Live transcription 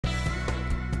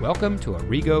Welcome to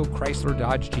Arrigo Chrysler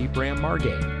Dodge Jeep Ram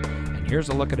Margate, and here's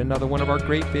a look at another one of our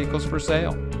great vehicles for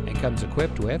sale. It comes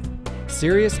equipped with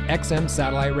Sirius XM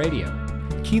satellite radio,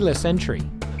 keyless entry,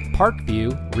 park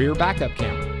view rear backup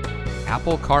camera,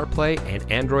 Apple CarPlay and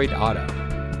Android Auto,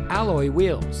 alloy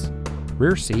wheels,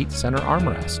 rear seat center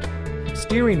armrest,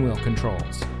 steering wheel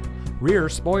controls, rear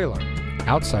spoiler,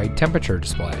 outside temperature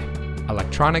display,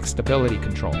 electronic stability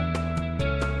control.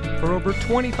 For over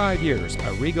 25 years,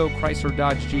 Arrigo Chrysler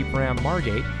Dodge Jeep Ram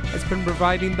Margate has been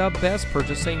providing the best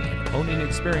purchasing and owning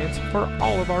experience for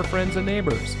all of our friends and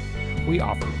neighbors. We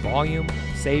offer volume,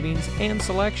 savings, and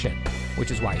selection, which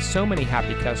is why so many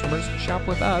happy customers shop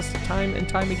with us time and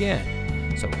time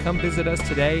again. So come visit us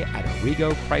today at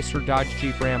Arrigo Chrysler Dodge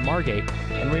Jeep Ram Margate,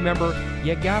 and remember,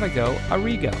 you gotta go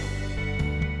Arrigo.